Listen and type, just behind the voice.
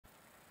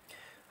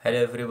Hello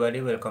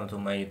everybody, welcome to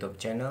my YouTube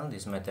channel.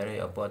 This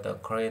material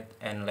about create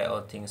and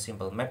layouting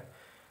simple map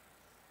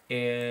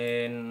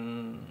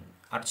in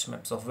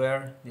ArcMap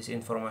software. This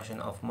information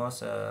of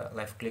mouse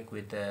left click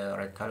with the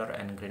red color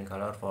and green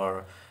color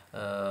for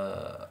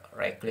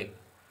right click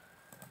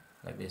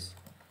like this.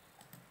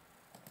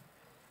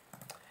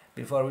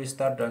 Before we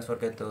start, don't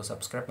forget to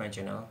subscribe my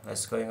channel.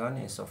 What's going on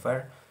in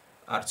software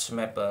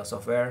ArcMap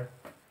software.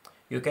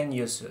 You can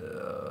use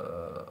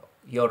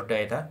your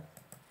data,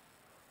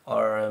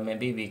 or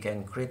maybe we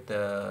can create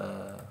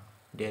the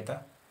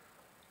data.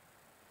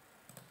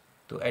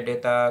 To add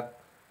data,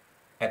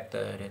 add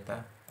the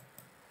data.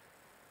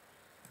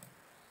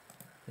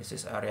 This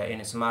is area in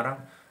Semarang,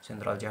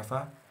 Central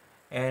Java,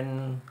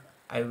 and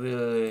I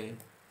will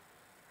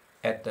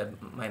add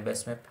my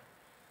base map,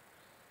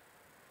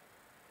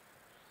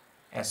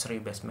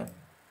 S3 base map.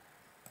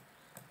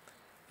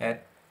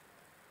 Add,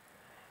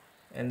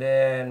 and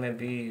then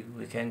maybe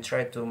we can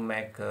try to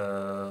make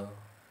a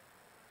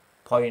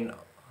point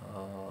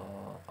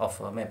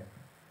of a map.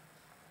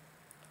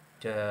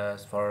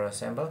 Just for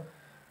example,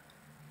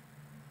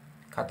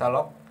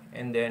 catalog,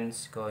 and then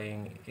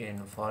going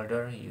in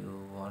folder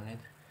you want it.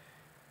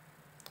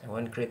 I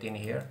want to create in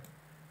here,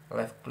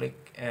 left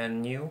click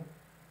and new,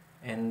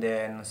 and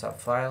then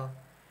subfile,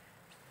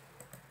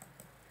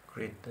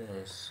 create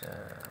this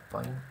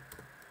point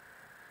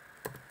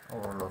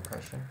or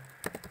location,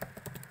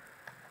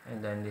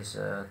 and then this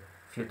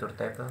future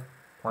table,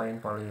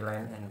 point,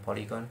 polyline and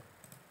polygon.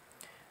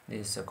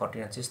 This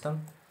coordinate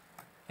system,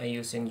 and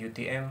using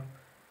UTM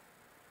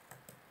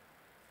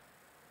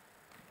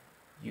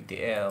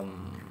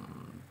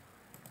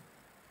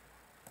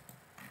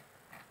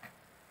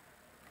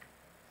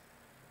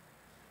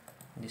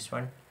this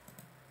one,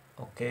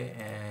 okay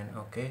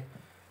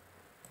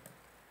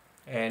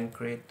and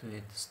create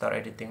with start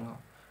editing.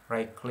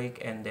 Right click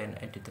and then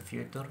edit the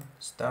future,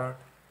 start,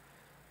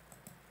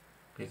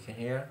 click in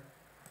here.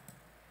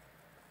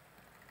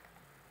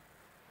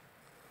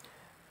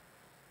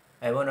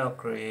 I wanna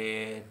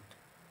create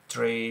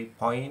 3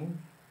 point.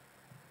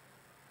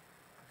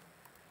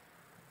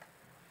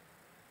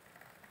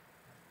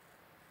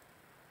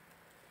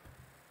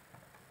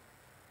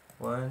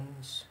 One,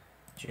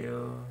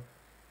 2,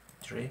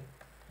 3,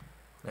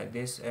 like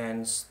this,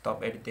 and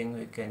stop editing.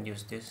 We can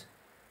use this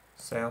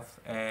self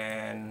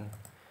and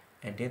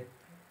edit.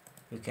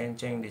 We can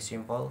change the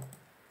symbol,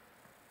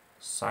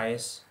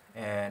 size,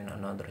 and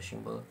another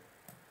symbol.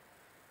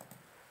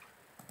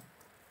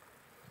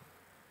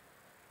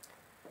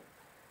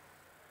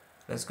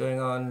 Let's going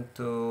on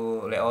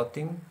to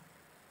layouting.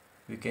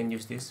 We can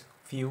use this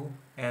view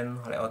and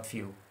layout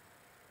view.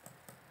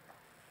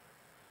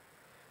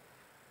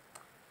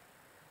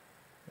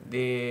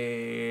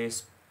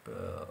 This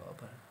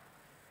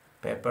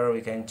paper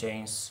we can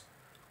change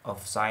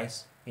of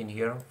size in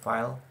here,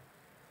 file,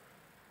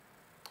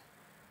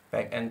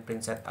 back and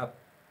print setup.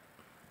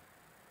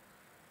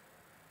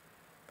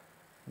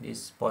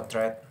 This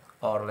portrait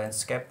or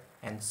landscape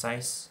and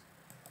size,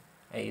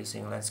 I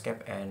using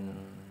landscape and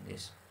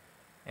this,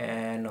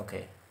 and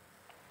okay.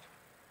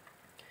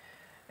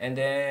 And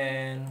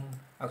then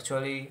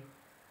actually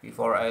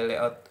before I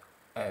layout,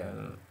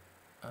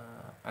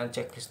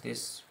 uncheck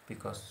this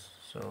because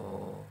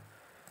so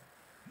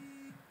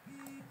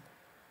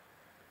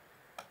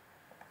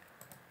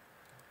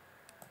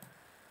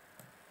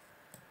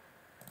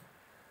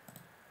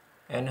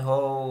and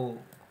how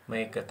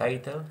make a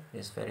title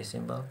is very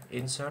simple.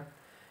 Insert,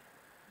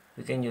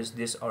 we can use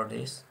this or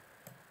this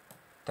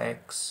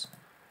text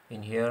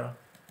in here,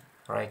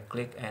 right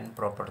click and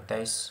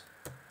properties,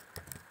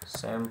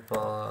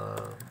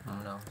 sample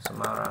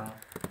Semarang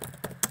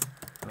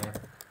map.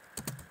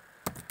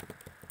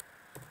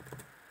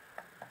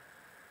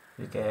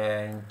 We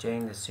can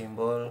change the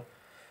symbol,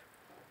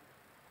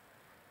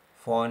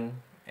 font,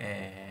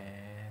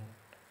 and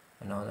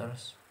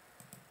others.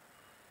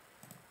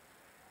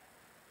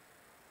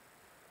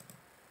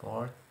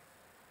 Bold,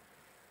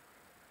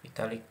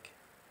 italic,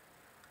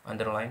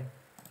 underline,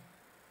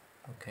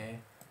 okay.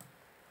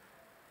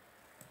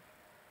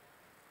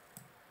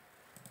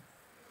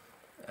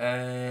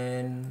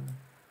 And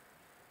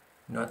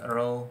not a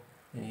row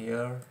in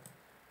here,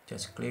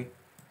 just click.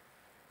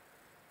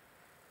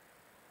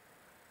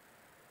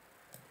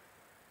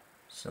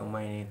 So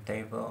many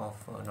table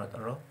of not a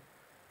row,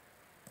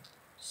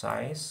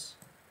 size,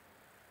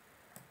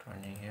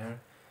 turn in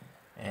here,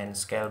 and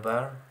scale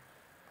bar.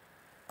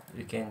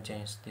 We can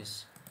change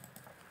this,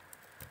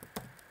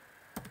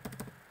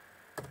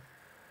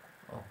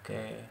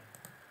 okay.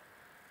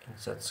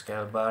 Insert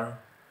scale bar,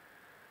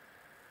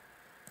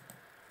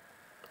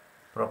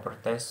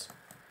 properties.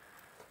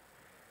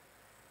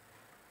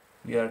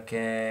 We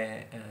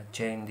can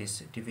change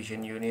this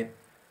division unit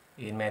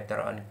in meter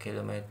and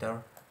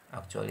kilometer.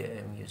 Actually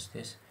I am use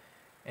this,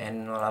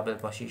 and label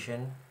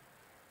position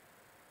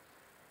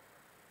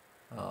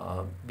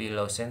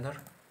below center,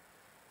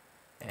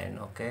 and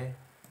okay.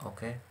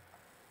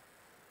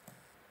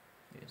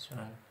 This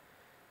one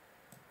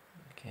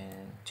we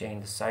can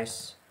change the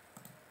size,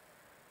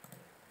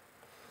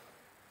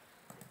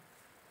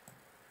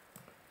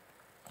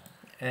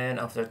 And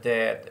after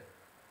that,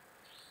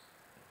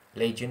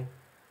 legend,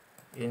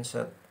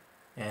 insert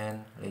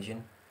and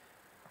legend.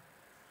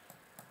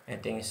 I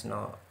think it's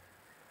not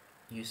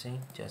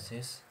using, just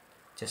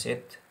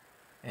it,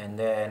 and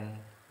then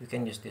we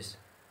can use this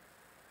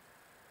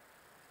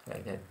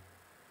like that,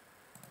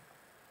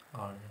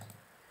 or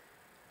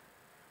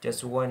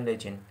just one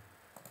legend.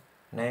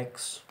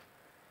 Next,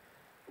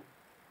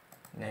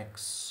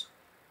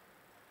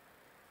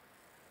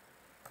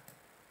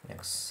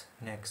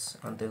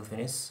 until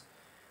finish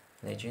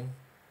legend.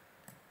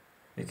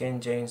 We can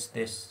change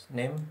this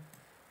name,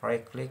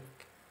 right click,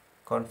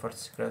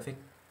 convert graphic,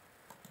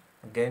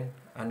 again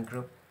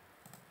ungroup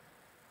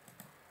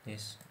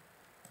this,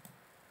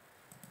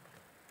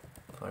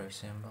 for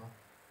example,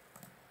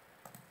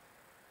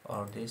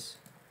 or this,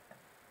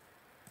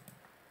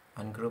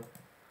 ungroup,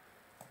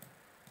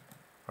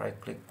 right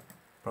click,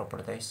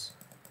 properties,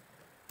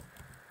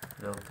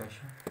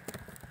 location,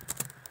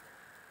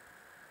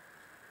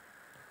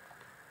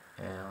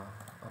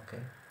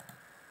 okay,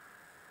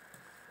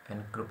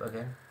 and group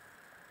again,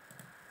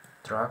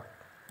 drag,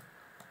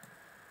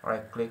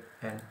 right click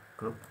and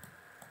group.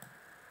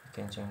 You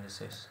can change the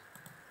size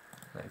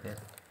like that.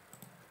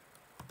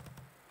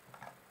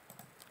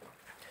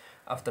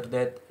 After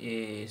that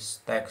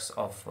is text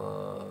of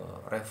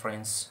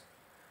reference,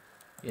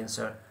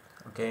 insert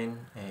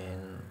again,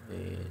 and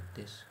with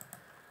this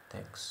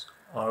text,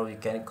 or we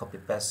can copy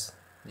paste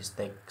this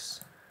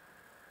text.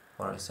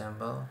 For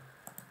example,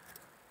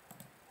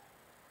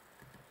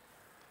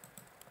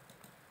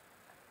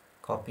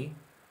 copy,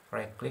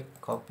 right click,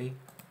 copy,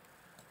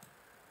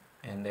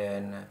 and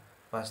then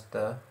paste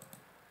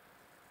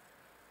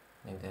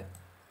like that.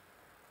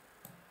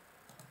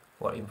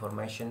 For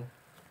information,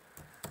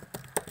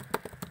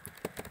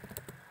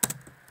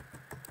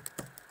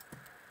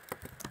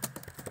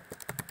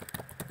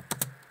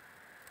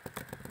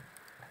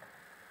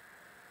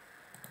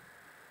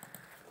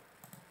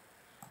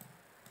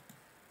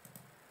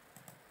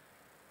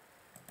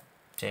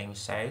 change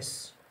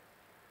size,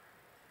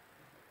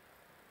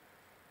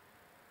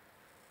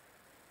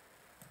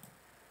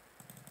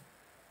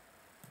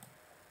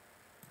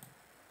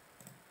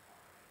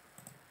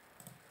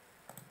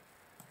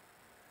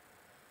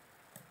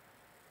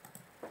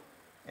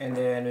 and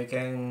then we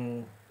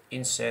can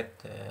insert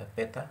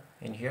beta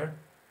in here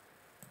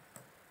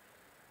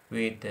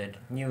with the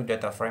new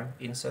data frame.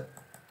 Insert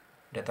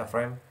data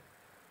frame,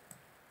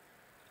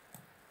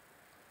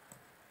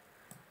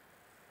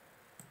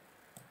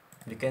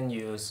 we can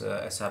use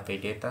SAP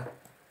data,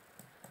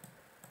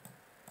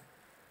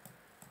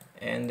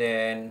 and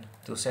then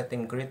to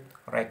setting grid,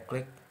 right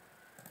click,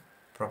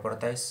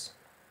 properties,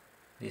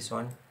 this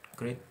one,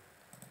 grid,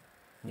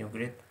 new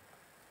grid,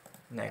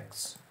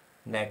 next,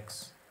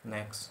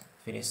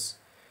 finish,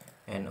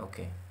 and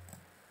okay.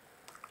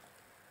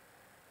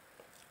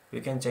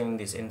 We can change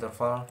this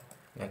interval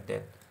like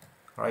that,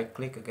 right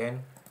click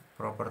again,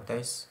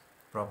 properties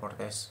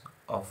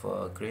of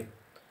grid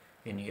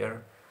in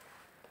here,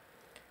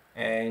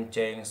 and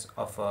change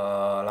of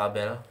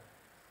label,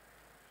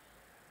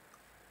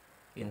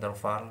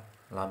 interval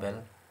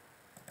label,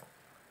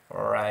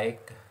 right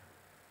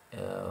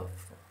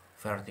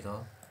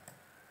vertical,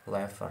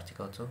 left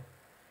vertical too.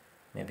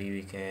 Maybe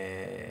we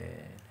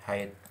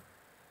can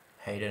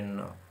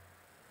hidden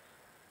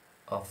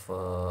of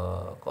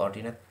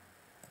coordinate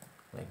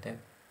like that,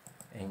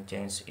 and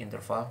change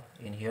interval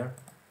in here,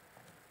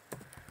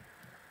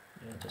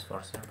 just for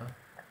example.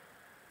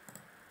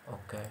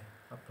 Okay,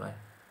 apply.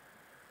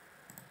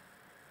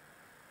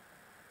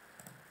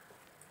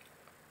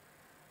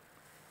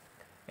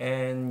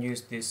 And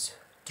use this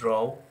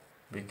draw,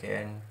 we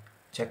can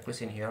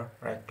checklist in here,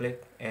 right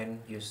click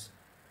and use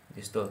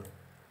this tool,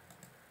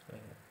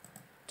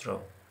 draw.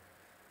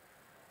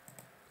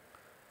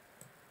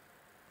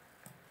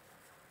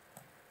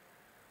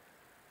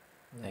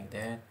 Like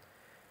that,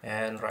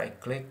 and right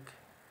click,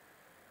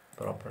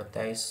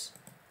 properties,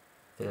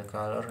 fill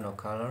color, no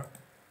color,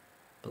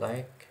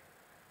 black,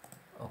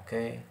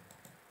 okay,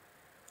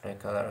 right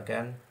color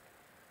again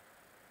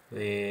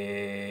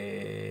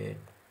with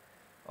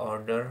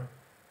order,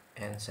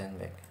 and send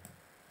back.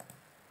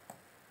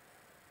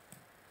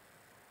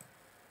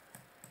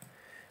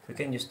 We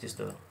can use this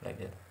tool like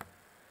that.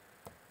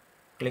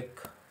 Click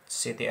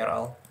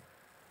CTRL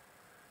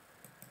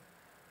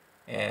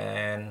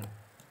and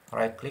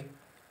right click,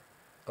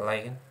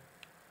 align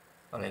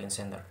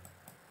center.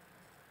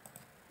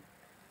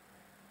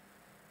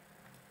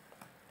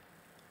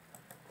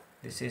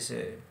 This is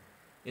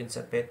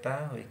insert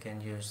beta. We can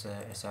use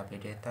SAP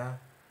data.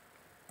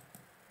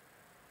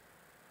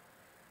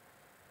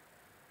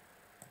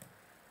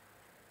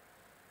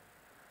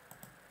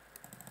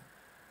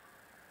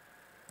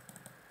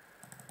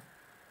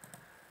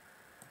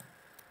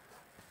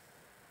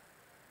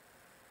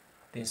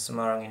 This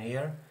mark in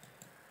here,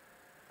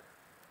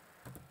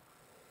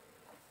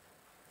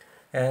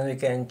 and we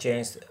can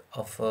change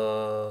of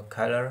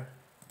color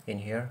in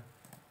here.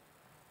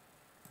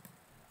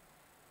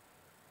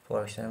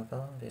 For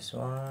example, this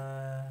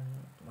one,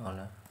 oh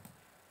no,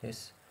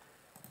 this,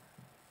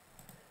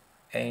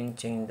 and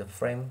change the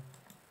frame.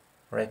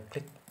 Right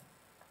click,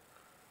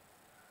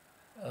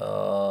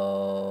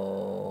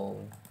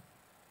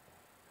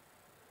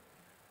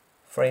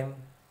 frame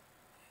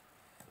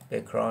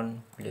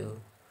background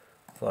blue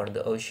for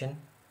the ocean,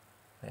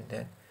 like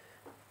that,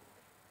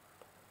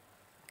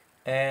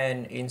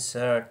 and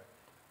insert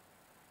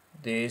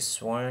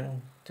this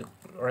one to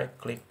right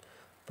click,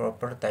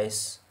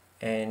 properties,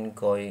 and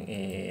going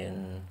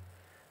in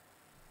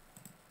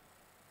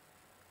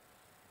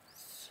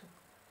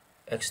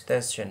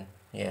extension,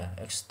 yeah,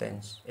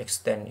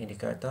 extend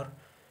indicator,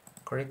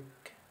 click,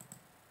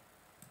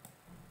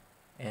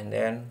 and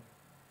then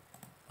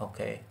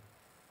okay.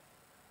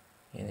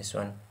 In this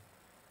one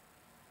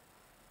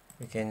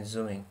we can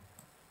zoom in,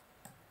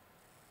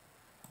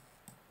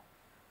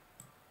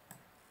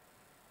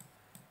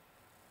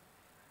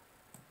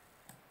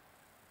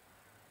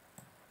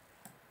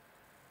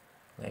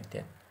 like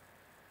that.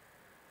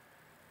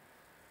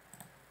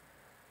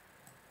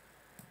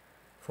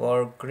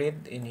 For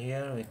grid in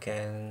here we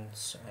can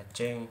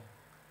change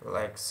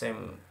like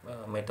same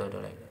method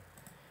like that.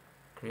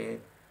 Grid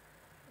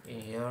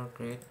in here,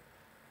 grid,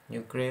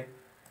 new grid,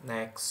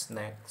 next,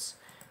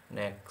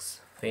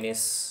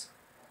 finish,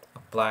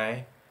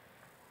 apply,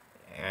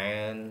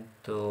 and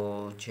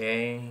to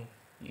change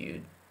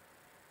you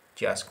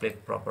just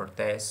click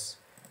properties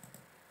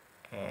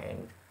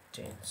and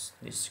change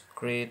this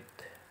grid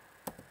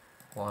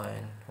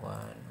one,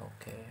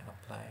 okay,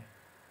 apply,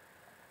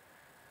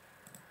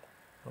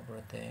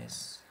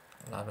 properties,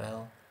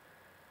 label,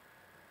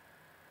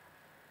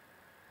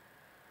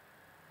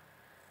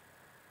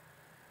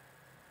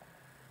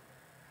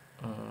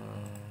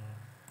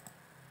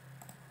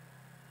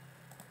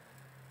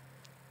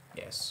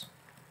 yes,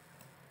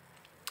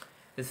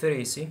 it's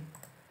very easy,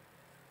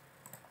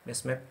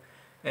 this map.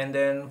 And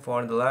then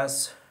for the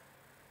last,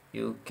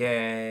 you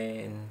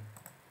can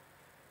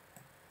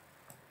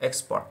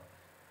export,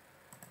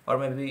 or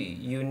maybe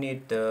you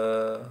need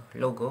the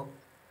logo,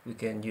 we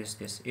can use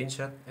this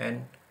insert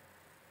and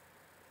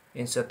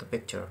insert the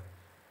picture.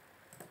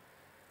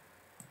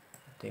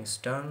 Things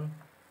done,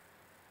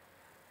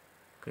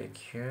 click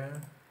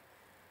here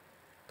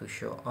to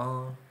show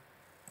all,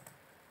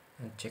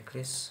 and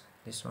checklist,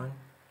 this one,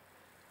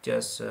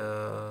 just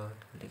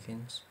click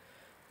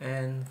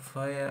and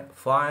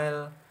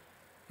file,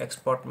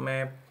 export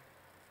map,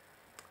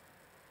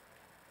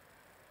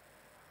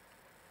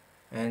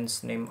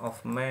 and name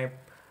of map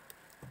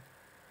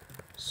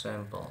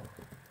sample,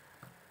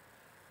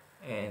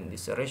 and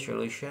this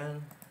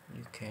resolution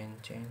you can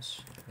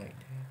change like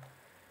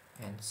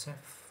that, and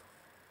save,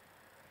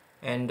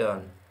 and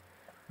done.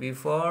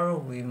 Before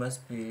we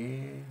must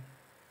be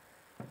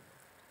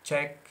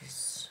check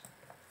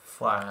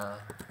file,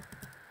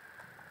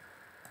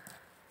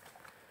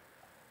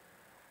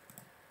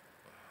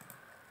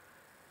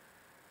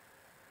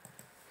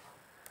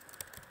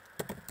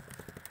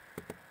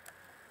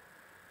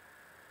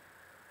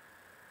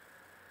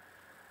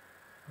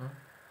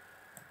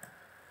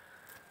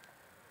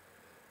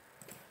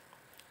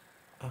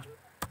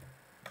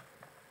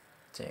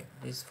 check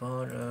this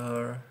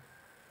folder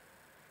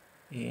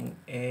in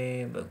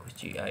a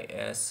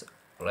ArcGIS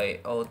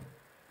layout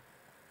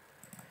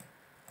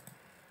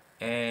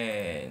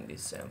and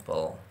this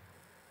sample.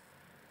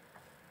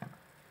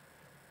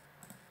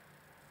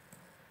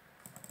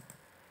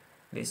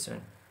 This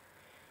one,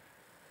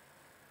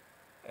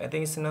 I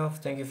think it's enough.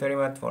 Thank you very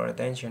much for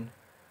attention.